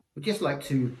Would just like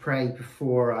to pray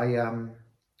before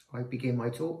I begin my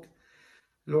talk.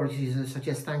 Lord Jesus, I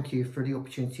just thank you for the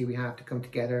opportunity we have to come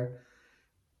together.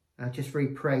 I just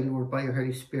really pray, Lord, by your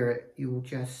Holy Spirit, you will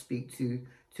just speak to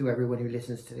everyone who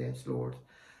listens to this, Lord.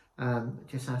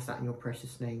 Just ask that in your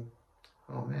precious name.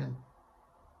 Amen.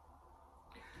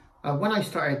 When I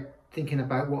started thinking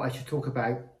about what I should talk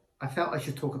about, I felt I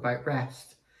should talk about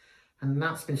rest. And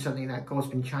that's been something that God's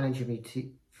been challenging me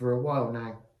for a while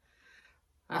now.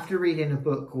 After reading a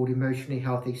book called Emotionally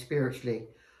Healthy Spiritually,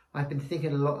 I've been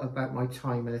thinking a lot about my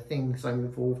time and the things I'm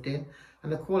involved in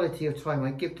and the quality of time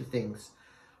I give to things,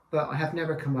 but I have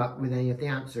never come up with any of the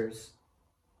answers.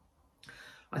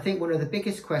 I think one of the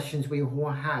biggest questions we all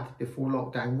had before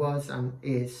lockdown was, and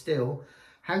is still,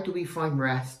 how do we find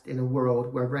rest in a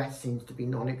world where rest seems to be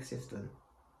non-existent?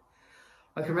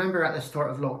 I can remember at the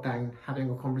start of lockdown having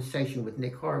a conversation with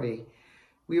Nick Harvey.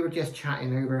 We were just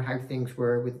chatting over how things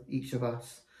were with each of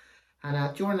us.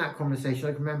 And during that conversation,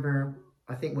 I can remember,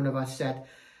 I think one of us said,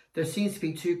 there seems to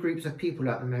be two groups of people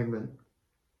at the moment.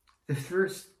 The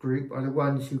first group are the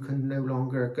ones who can no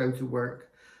longer go to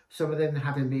work, some of them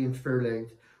having been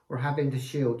furloughed or having to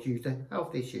shield due to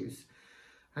health issues.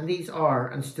 And these are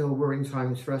and still worrying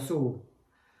times for us all.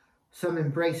 Some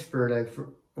embrace furlough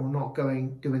or not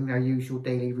doing their usual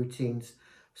daily routines.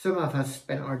 Some of us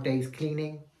spent our days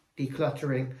cleaning,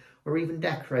 decluttering, or even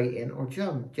decorating, or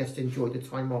just enjoyed the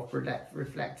time off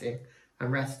reflecting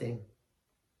and resting.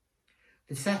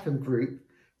 The second group,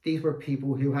 these were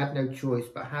people who had no choice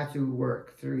but had to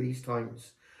work through these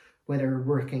times, whether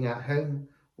working at home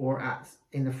or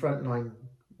in the frontline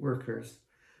workers,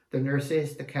 the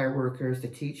nurses, the care workers, the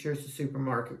teachers, the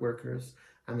supermarket workers,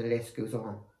 and the list goes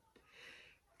on.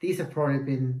 These have probably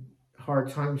been hard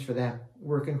times for them,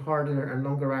 working harder and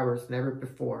longer hours than ever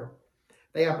before.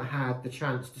 They haven't had the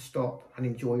chance to stop and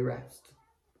enjoy rest.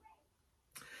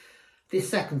 This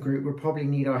second group will probably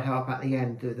need our help at the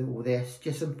end of all this,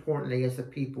 just as importantly as the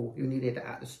people who needed it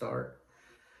at the start.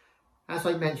 As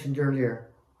I mentioned earlier,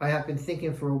 I have been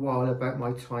thinking for a while about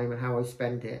my time and how I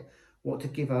spend it, what to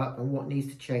give up and what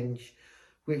needs to change,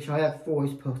 which I have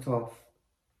always put off.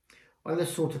 I'm the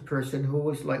sort of person who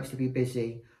always likes to be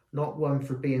busy, not one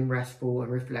for being restful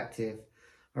and reflective.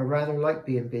 I rather like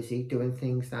being busy, doing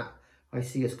things that I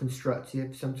see as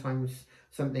constructive, sometimes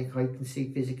something I can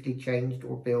see physically changed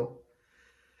or built.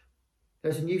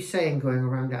 There's a new saying going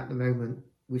around at the moment,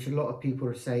 which a lot of people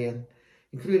are saying,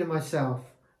 including myself,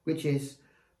 which is,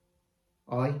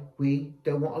 we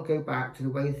don't want to go back to the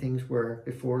way things were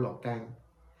before lockdown.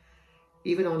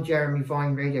 Even on Jeremy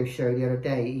Vine radio show the other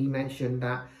day, he mentioned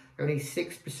that only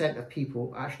 6% of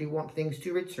people actually want things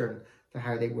to return to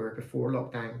how they were before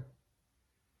lockdown.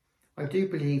 I do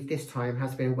believe this time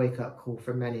has been a wake-up call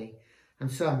for many, and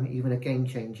some even a game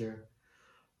changer.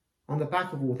 On the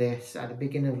back of all this, at the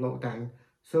beginning of lockdown,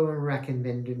 someone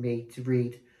recommended me to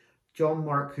read John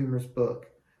Mark Comer's book,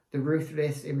 The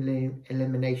Ruthless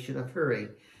Elimination of Hurry,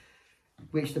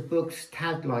 which the book's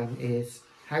tagline is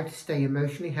How to Stay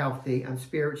Emotionally Healthy and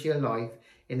Spiritually Alive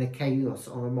in the Chaos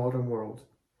of a Modern World.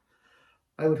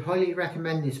 I would highly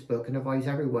recommend this book and advise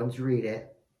everyone to read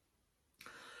it.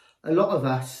 A lot of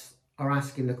us are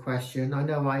asking the question, I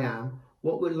know I am,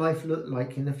 what will life look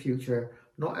like in the future,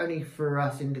 not only for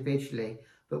us individually,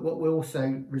 but what will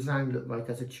also Resound look like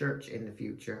as a church in the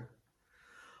future?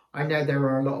 I know there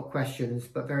are a lot of questions,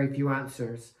 but very few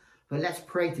answers, but let's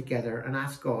pray together and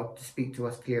ask God to speak to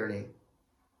us clearly.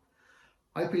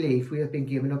 I believe we have been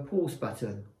given a pause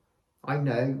button. I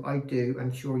know, I do,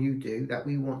 and sure you do, that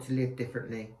we want to live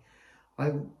differently.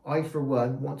 I for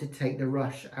one, want to take the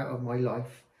rush out of my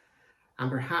life, and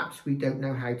perhaps we don't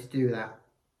know how to do that.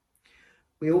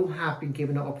 We all have been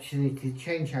given an opportunity to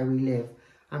change how we live,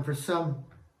 and for some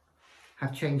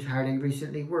have changed how they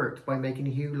recently worked by making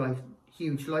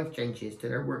huge life changes to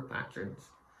their work patterns.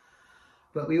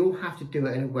 But we all have to do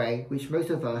it in a way which most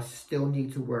of us still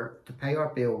need to work to pay our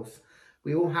bills.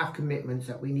 We all have commitments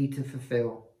that we need to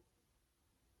fulfill.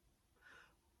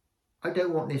 I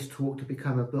don't want this talk to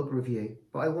become a book review,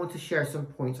 but I want to share some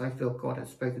points I feel God has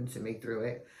spoken to me through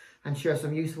it, and share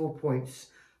some useful points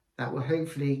that will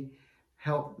hopefully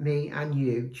help me and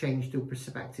you change the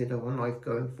perspective on life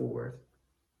going forward.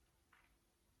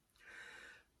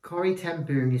 Corrie ten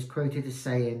Boom is quoted as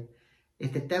saying,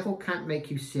 if the devil can't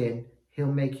make you sin, he'll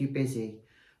make you busy.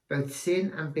 Both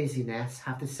sin and busyness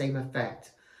have the same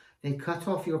effect. They cut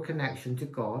off your connection to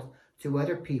God, to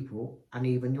other people, and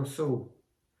even your soul.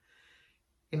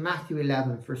 In Matthew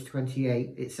 11, verse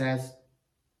 28, it says,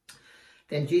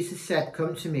 Then Jesus said,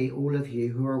 Come to me, all of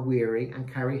you who are weary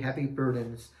and carry heavy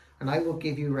burdens, and I will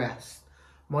give you rest.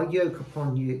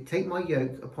 Take my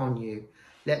yoke upon you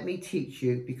Let me teach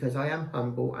you, because I am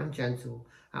humble and gentle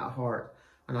at heart,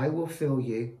 and I will fill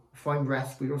you, find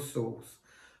rest for your souls.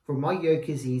 For my yoke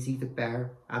is easy to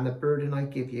bear, and the burden I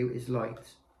give you is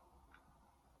light.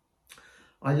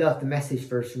 I love the Message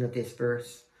version of this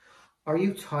verse. Are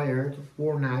you tired,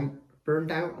 worn out,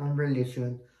 burned out on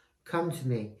religion? Come to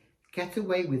me, get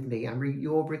away with me, and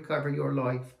you'll recover your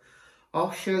life.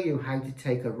 I'll show you how to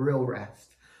take a real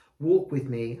rest. Walk with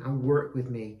me and work with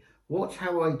me. Watch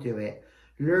how I do it.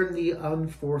 Learn the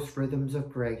unforced rhythms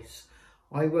of grace.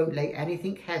 I won't lay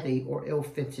anything heavy or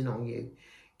ill-fitting on you.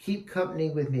 Keep company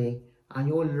with me, and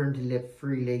you'll learn to live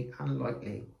freely and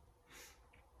lightly.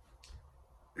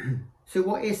 So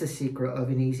what is the secret of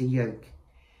an easy yoke?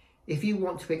 If you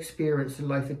want to experience the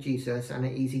life of Jesus and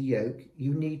an easy yoke,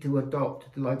 you need to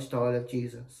adopt the lifestyle of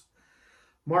Jesus.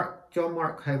 John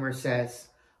Mark Comer says,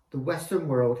 the Western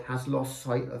world has lost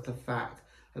sight of the fact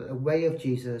that the way of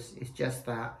Jesus is just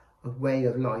that, a way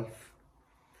of life.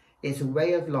 It's a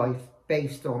way of life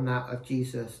based on that of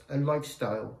Jesus, a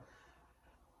lifestyle.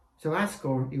 So ask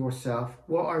yourself,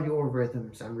 what are your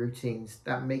rhythms and routines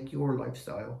that make your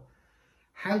lifestyle?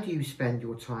 How do you spend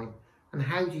your time, and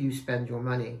how do you spend your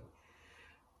money?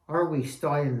 Are we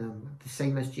styling them the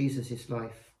same as Jesus'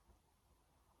 life?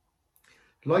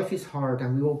 Life is hard,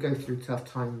 and we all go through tough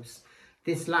times.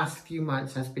 This last few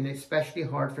months has been especially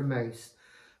hard for most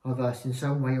of us in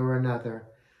some way or another.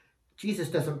 Jesus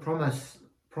doesn't promise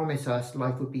us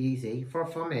life will be easy. Far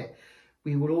from it.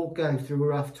 We will all go through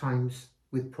rough times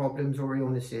with problems or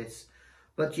illnesses.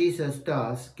 But Jesus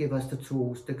does give us the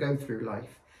tools to go through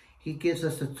life. He gives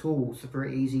us the tools for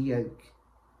an easy yoke.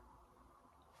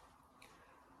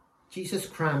 Jesus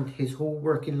crammed his whole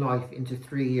working life into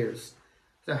 3 years.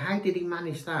 So how did he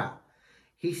manage that?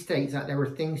 He states that there were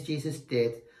things Jesus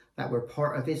did that were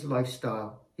part of his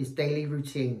lifestyle, his daily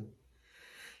routine,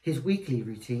 his weekly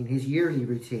routine, his yearly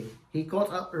routine. He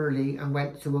got up early and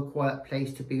went to a quiet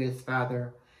place to be with his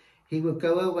Father. He would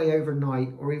go away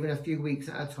overnight or even a few weeks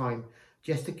at a time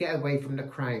just to get away from the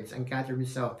crowds and gather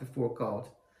himself before God.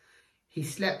 He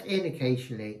slept in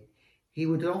occasionally. He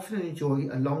would often enjoy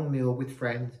a long meal with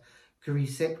friends,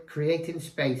 creating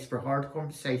space for hard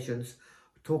conversations,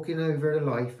 talking over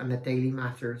life and the daily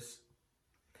matters.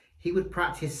 He would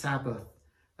practice Sabbath,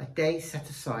 a day set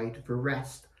aside for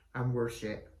rest and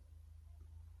worship.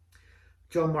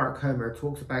 John Mark Comer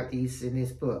talks about these in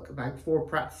his book, about 4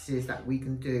 practices that we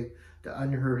can do to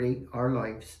unhurry our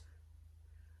lives.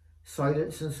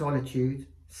 Silence and solitude,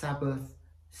 Sabbath,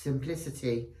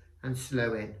 simplicity, and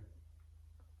slowing.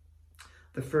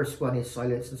 The first one is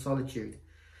silence and solitude.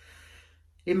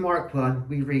 In Mark 1,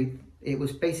 we read, it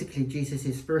was basically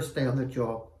Jesus' first day on the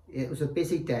job. It was a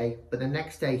busy day, but the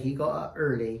next day he got up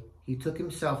early. He took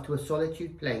himself to a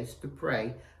solitude place to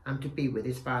pray and to be with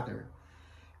his Father.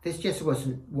 This just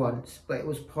wasn't once, but it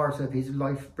was part of his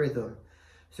life rhythm.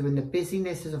 So in the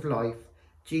businesses of life,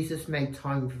 Jesus made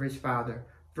time for his Father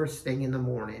first thing in the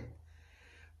morning.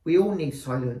 We all need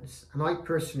silence, and I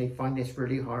personally find this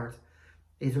really hard.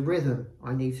 It's a rhythm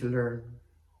I need to learn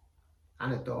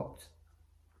and adopt.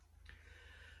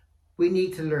 We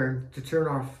need to learn to turn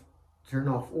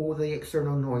off all the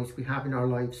external noise we have in our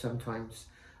lives sometimes,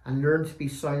 and learn to be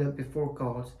silent before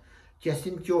God, just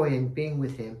enjoying being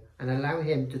with him and allow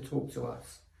him to talk to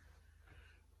us.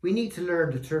 We need to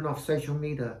learn to turn off social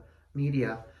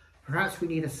media. Perhaps we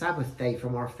need a Sabbath day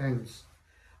from our phones.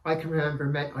 I can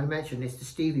remember I mentioned this to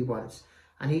Stevie once,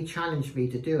 and he challenged me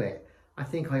to do it. I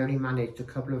think I only managed a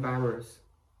couple of hours.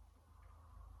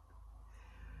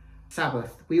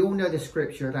 Sabbath. We all know the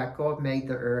scripture that God made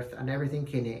the earth and everything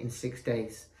in it in 6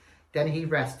 days. Then he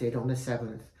rested on the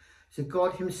 7th. So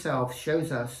God himself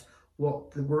shows us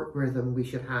what the work rhythm we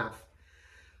should have.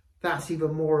 That's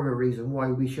even more of a reason why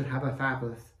we should have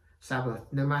a Sabbath,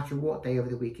 no matter what day of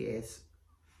the week it is.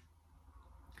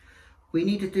 We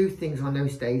need to do things on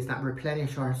those days that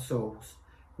replenish our souls.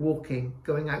 Walking,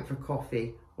 going out for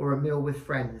coffee, or a meal with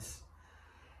friends.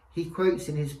 He quotes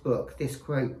in his book this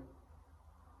quote,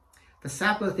 "The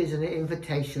Sabbath is an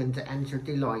invitation to enter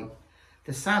delight.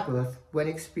 The Sabbath, when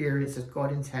experienced as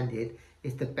God intended,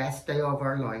 is the best day of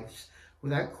our lives.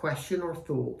 Without question or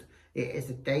thought, it is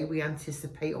a day we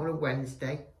anticipate on a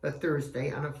Wednesday, a Thursday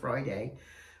and a Friday,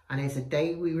 and it's a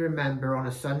day we remember on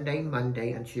a Sunday,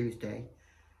 Monday and Tuesday.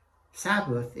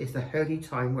 Sabbath is the holy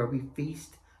time where we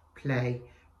feast, play,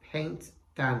 paint,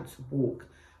 dance, walk,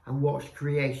 and watch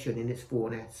creation in its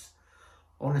fullness.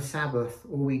 On a Sabbath,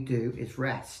 all we do is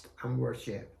rest and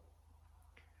worship."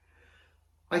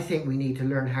 I think we need to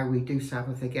learn how we do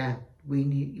Sabbath again.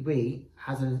 We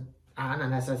as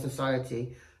a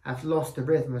society have lost the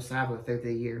rhythm of Sabbath over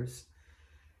the years.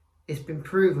 It's been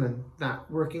proven that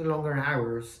working longer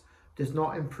hours does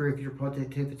not improve your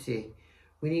productivity.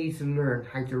 We need to learn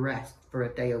how to rest for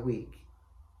a day a week.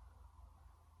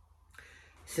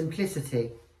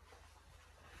 Simplicity.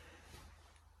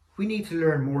 We need to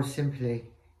learn more simply.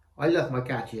 I love my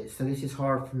gadgets, so this is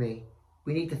hard for me.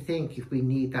 We need to think if we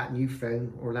need that new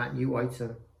phone or that new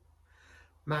item.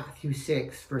 Matthew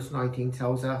 6 verse 19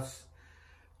 tells us,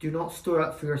 "Do not store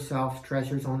up for yourselves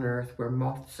treasures on earth where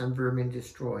moths and vermin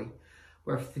destroy,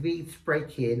 where thieves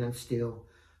break in and steal,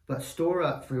 but store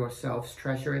up for yourselves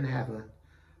treasure in heaven,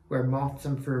 where moths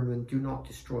and vermin do not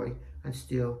destroy and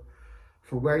steal.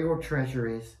 For where your treasure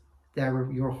is,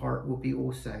 there your heart will be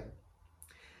also."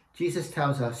 Jesus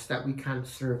tells us that we can't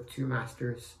serve two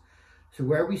masters. So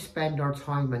where we spend our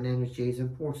time and energy is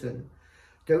important.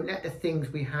 Don't let the things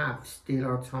we have steal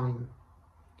our time.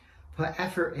 Put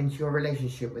effort into your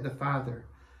relationship with the Father.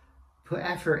 Put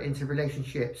effort into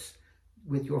relationships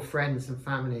with your friends and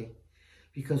family,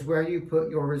 because where you put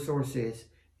your resources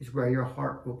is where your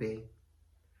heart will be.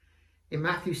 In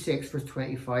Matthew 6 verse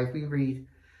 25 we read,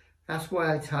 "That's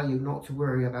why I tell you not to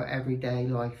worry about everyday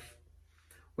life,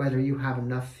 whether you have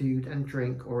enough food and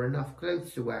drink or enough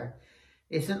clothes to wear.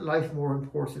 Isn't life more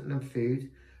important than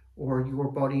food, or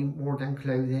your body more than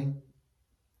clothing?"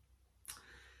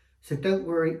 So don't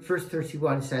worry. Verse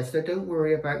 31 says, "So don't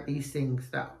worry about these things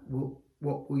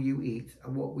what will you eat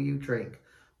and what will you drink?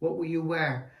 What will you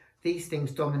wear? These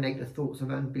things dominate the thoughts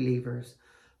of unbelievers,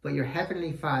 but your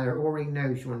heavenly Father already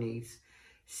knows your needs.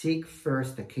 Seek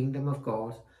first the kingdom of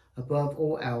God above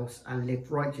all else and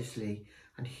live righteously,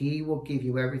 and he will give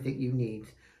you everything you need.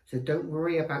 So don't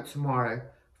worry about tomorrow,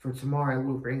 for tomorrow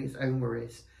will bring its own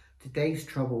worries. Today's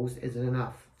troubles isn't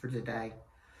enough for today."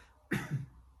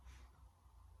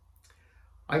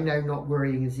 I know not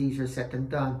worrying is easier said than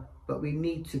done, but we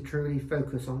need to truly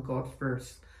focus on God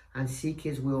first and seek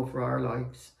his will for our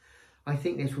lives. I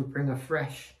think this will bring a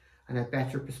fresh and a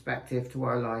better perspective to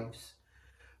our lives.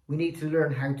 We need to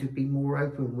learn how to be more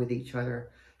open with each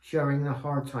other, sharing the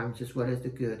hard times as well as the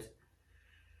good.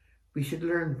 We should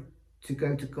learn to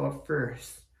go to God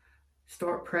first.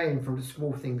 Start praying for the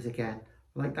small things again,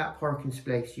 like that parking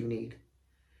space you need.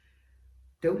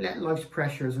 Don't let life's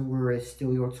pressures and worries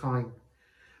steal your time.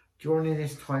 During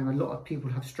this time, a lot of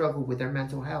people have struggled with their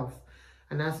mental health,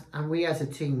 and we as a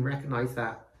team recognise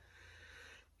that.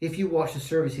 If you watch the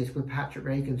services where Patrick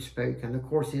Reagan spoke and the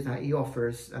courses that he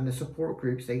offers and the support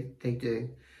groups they do,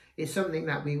 it's something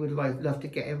that we would love to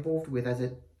get involved with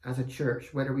as a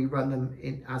church, whether we run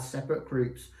them as separate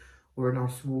groups or in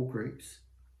our small groups.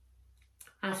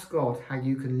 Ask God how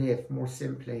you can live more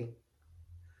simply.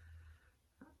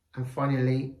 And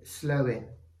finally, slow in.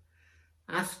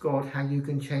 Ask God how you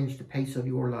can change the pace of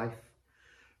your life.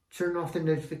 Turn off the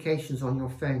notifications on your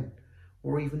phone,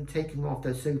 or even taking off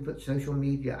the social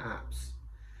media apps.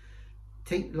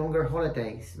 Take longer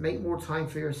holidays. Make more time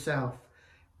for yourself.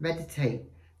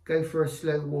 Meditate. Go for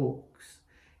slow walks.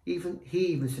 He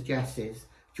even suggests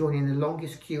joining the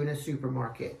longest queue in a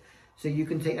supermarket, so you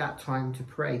can take that time to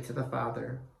pray to the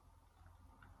Father.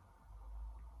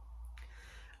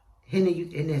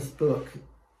 In this book,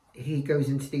 he goes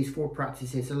into these 4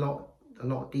 practices a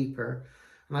lot deeper,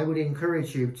 and I would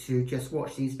encourage you to just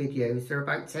watch these videos. They're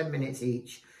about 10 minutes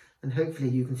each, and hopefully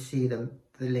you can see the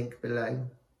link below.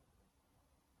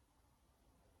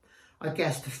 I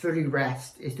guess to fully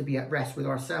rest is to be at rest with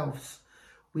ourselves.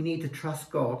 We need to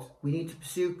trust God. We need to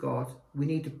pursue God. We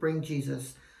need to bring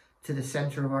Jesus to the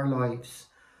centre of our lives.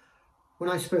 When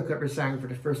I spoke at Resound for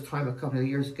the first time a couple of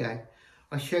years ago,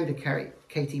 I showed a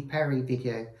Katy Perry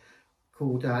video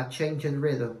called Change the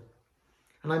Rhythm.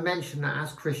 And I mentioned that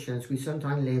as Christians, we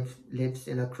sometimes live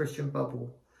in a Christian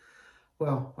bubble.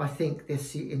 Well, I think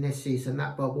in this season,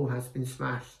 that bubble has been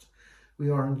smashed. We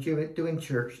are doing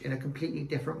church in a completely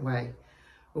different way.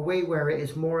 A way where it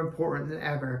is more important than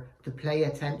ever to pay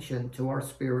attention to our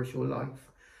spiritual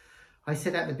life. I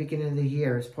said at the beginning of the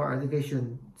year, as part of the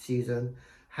vision season,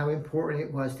 how important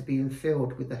it was to be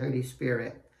filled with the Holy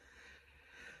Spirit.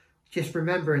 Just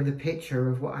remembering the picture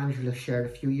of what Angela shared a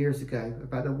few years ago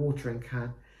about the watering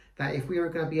can, that if we are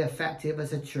going to be effective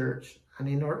as a church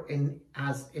and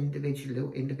as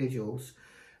individuals,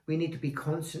 we need to be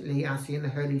constantly asking the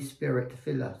Holy Spirit to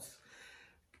fill us,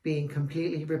 being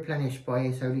completely replenished by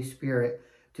his Holy Spirit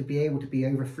to be able to be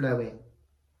overflowing.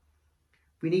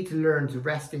 We need to learn to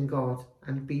rest in God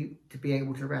and to be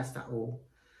able to rest at all.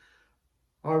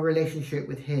 Our relationship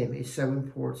with him is so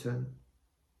important.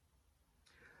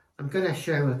 I'm going to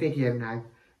show a video now,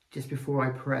 just before I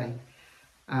pray.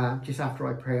 Just after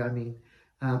I pray, I mean.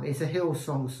 It's a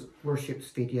Hillsongs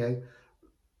worships video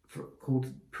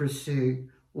called Pursue,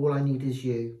 All I Need Is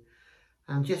You.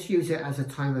 And just use it as a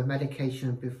time of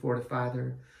medication before the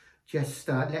Father. Just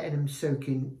letting him soak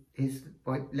in his,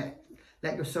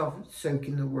 let yourself soak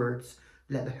in the words.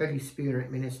 Let the Holy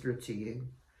Spirit minister to you.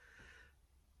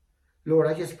 Lord,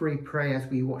 I just really pray as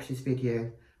we watch this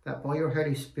video that by your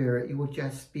Holy Spirit, you will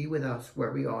just be with us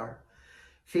where we are.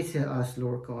 Visit us,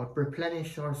 Lord God.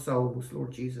 Replenish our souls,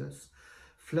 Lord Jesus.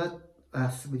 Flood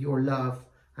us with your love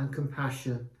and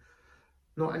compassion,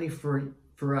 not only for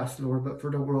us, Lord, but for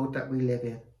the world that we live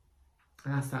in. I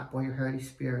ask that by your Holy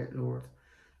Spirit, Lord.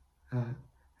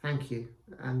 Thank you,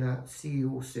 and see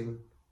you all soon.